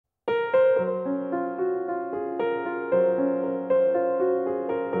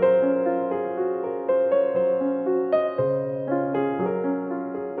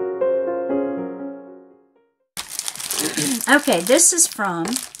Okay, this is from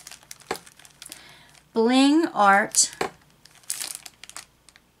Bling Art.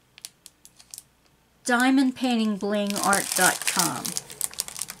 Diamond Painting Bling Art.com.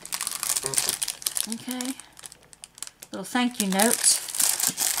 Okay. Little thank you note.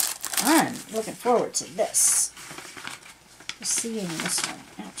 I'm looking forward to this. Seeing this one.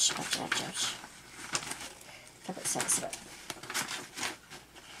 Ouch, ouch, ouch, ouch. How about that?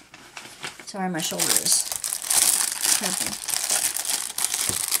 Sorry, my shoulder is cramping.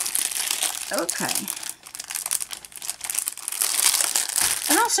 Okay.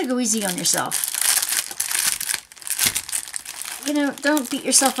 And also go easy on yourself. You know, don't beat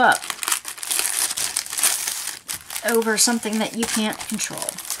yourself up over something that you can't control.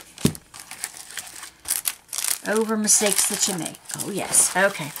 Over mistakes that you make. Oh, yes.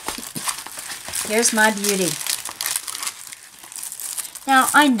 Okay. Here's my beauty. Now,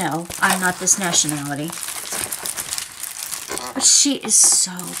 I know I'm not this nationality, but she is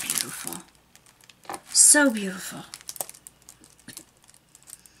so beautiful. So beautiful.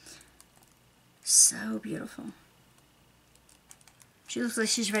 So beautiful. She looks like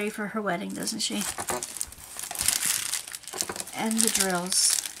she's ready for her wedding, doesn't she? And the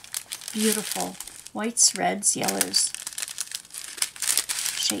drills. Beautiful. Whites, reds, yellows.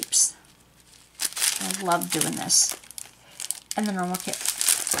 Shapes. I love doing this. And the normal kit.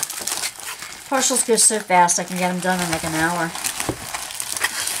 Partials go so fast, I can get them done in like an hour.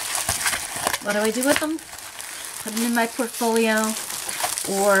 What do I do with them? Put them in my portfolio,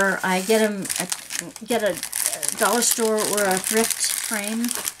 or I get them, get a dollar store or a thrift frame,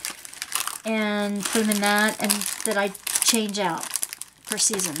 and put them in that, and that I change out per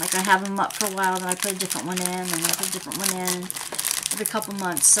season. Like I have them up for a while, then I put a different one in, and then I put a different one in every couple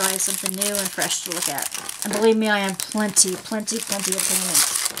months, so I have something new and fresh to look at. And believe me, I have plenty of paintings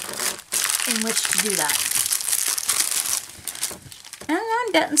in which to do that. And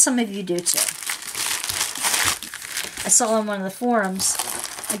I'm betting some of you do too. I saw on one of the forums,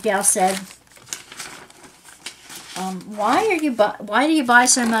 a gal said, why do you buy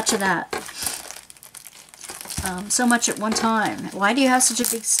so much of that? So much at one time. Why do you have such a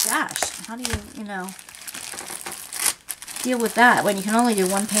big stash? How do you, you know, deal with that when you can only do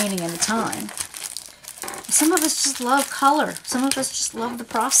one painting at a time? Some of us just love color. Some of us just love the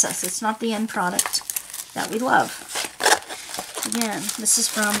process. It's not the end product that we love. Again, this is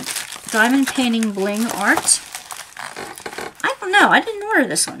from Diamond Painting Bling Art. I don't know. I didn't order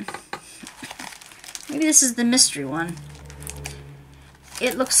this one. Maybe this is the mystery one.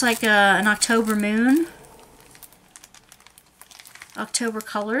 It looks like an October moon. October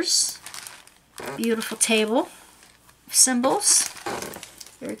colors. Beautiful table. Symbols.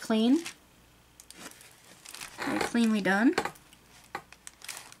 Very clean. Very cleanly done.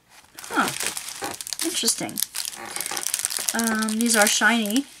 Huh. Interesting. These are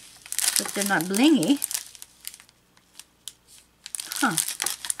shiny, but they're not blingy. Huh.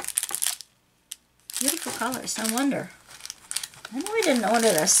 Beautiful colors. No wonder. I know I didn't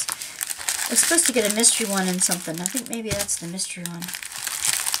order this. I was supposed to get a mystery one and something. I think maybe that's the mystery one.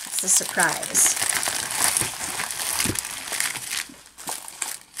 That's the surprise.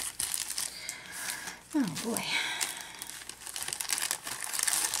 Oh boy.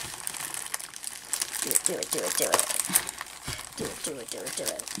 Do it, do it, do it, do it. Do it, do it, do it, do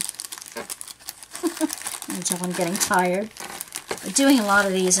it. Until I'm getting tired. I'm doing a lot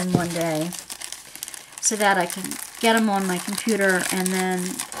of these in one day so that I can get them on my computer and then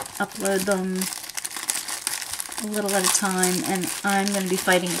upload them a little at a time, and I'm going to be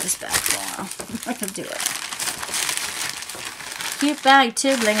fighting with this bag for a while. I can do it. Cute bag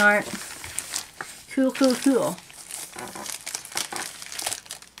too, Bling Art. Cool, cool, cool.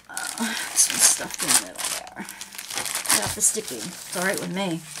 Some stuff in the middle there. Got the sticky. It's alright with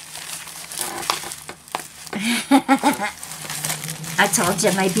me. I told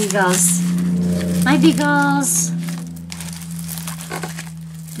you, my beagles. My beagles.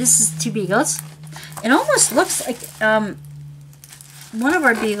 This is two beagles. It almost looks like one of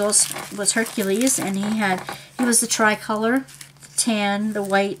our beagles was Hercules, and he was the tricolor, the tan, the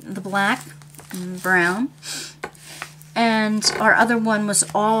white, the black, and the brown. And our other one was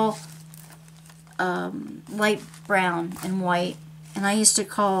all light brown and white, and I used to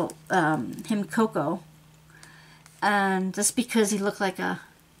call him Coco. And that's because he looked like a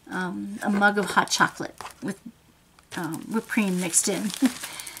mug of hot chocolate with whipped cream mixed in.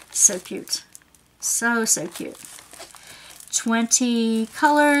 So cute. So, so cute. 20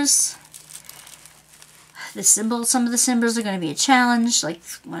 colors. The symbols, some of the symbols are going to be a challenge, like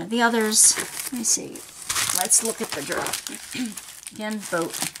one of the others. Let me see. Let's look at the draw. Again,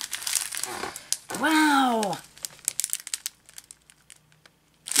 boat. Wow!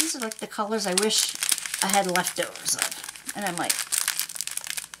 these are like the colors I wish I had leftovers of. And I'm like,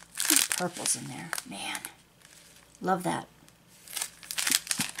 these purples in there. Man, love that.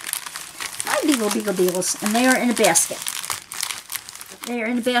 5 Beagle Beagles, and they are in a basket. They are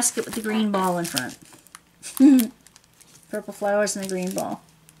in a basket with the green ball in front. Purple flowers and the green ball.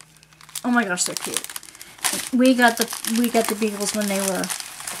 Oh my gosh, they're cute. We got the beagles when they were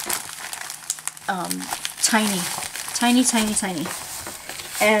tiny.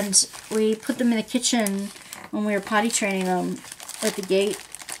 And we put them in the kitchen when we were potty training them at the gate.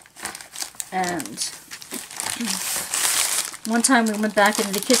 And one time we went back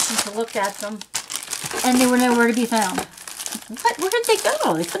into the kitchen to look at them, and they were nowhere to be found. What? Where did they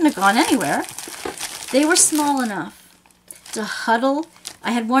go? They couldn't have gone anywhere. They were small enough to huddle.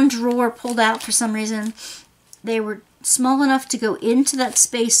 I had one drawer pulled out for some reason. They were small enough to go into that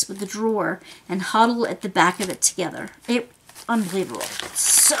space with the drawer and huddle at the back of it together. Unbelievable.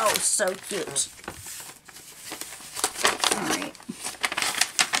 So cute. Alright.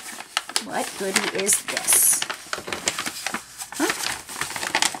 What goodie is this? Huh?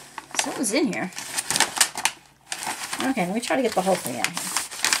 Something's in here. Okay, let me try to get the whole thing out here.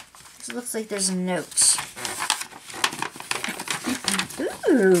 It looks like there's a note.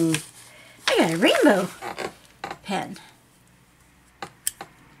 Ooh, I got a rainbow pen.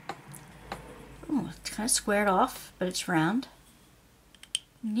 Oh, it's kind of squared off, but it's round.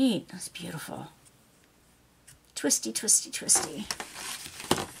 Neat. That's beautiful. Twisty.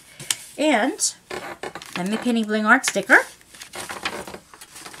 And I'm painting Bling art sticker.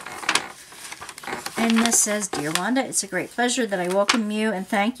 And this says, Dear Wanda, it's a great pleasure that I welcome you and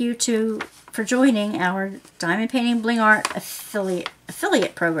thank you for joining our Diamond Painting Bling Art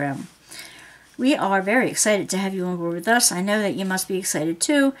affiliate program. We are very excited to have you on board with us. I know that you must be excited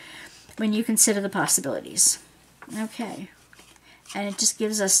too when you consider the possibilities. Okay. And it just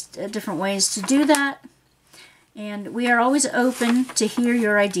gives us different ways to do that. And we are always open to hear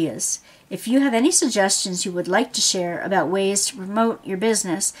your ideas. If you have any suggestions you would like to share about ways to promote your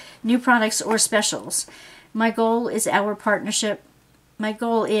business, new products, or specials, my goal is our partnership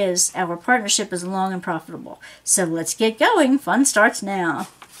is long and profitable. So let's get going. Fun starts now.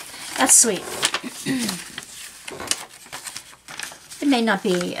 That's sweet. It may not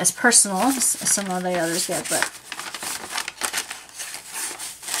be as personal as some of the others get, but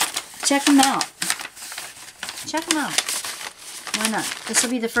check them out. Check them out. Why not? This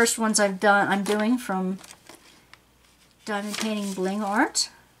will be the first ones I'm doing from Diamond Painting Bling Art.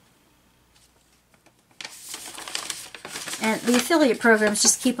 And the affiliate programs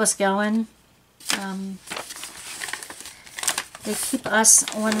just keep us going. They keep us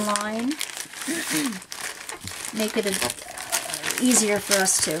online. Make it easier for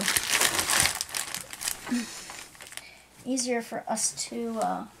us to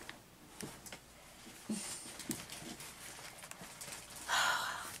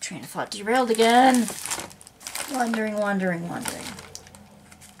train of thought derailed again. Wandering.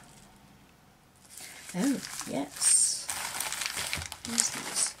 Oh, yes. What is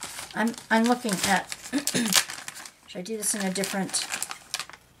these? I'm looking at should I do this in a different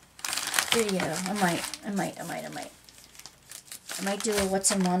video? I might do a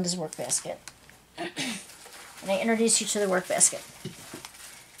What's in Wanda's Workbasket. And I introduce you to the Workbasket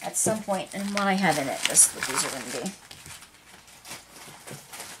at some point and what I have in it. This is what these are going to be.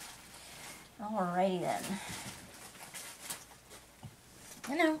 Alrighty then.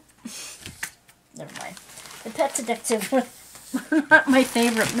 I know. Never mind. The Pet Detective were not my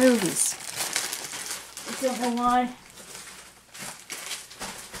favorite movies. I don't know why.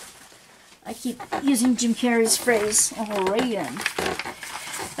 I keep using Jim Carrey's phrase, alrighty then.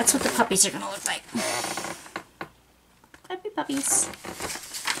 That's what the puppies are going to look like. Happy puppies.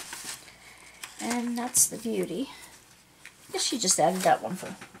 And that's the beauty. I guess she just added that one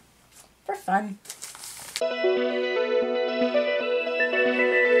for fun.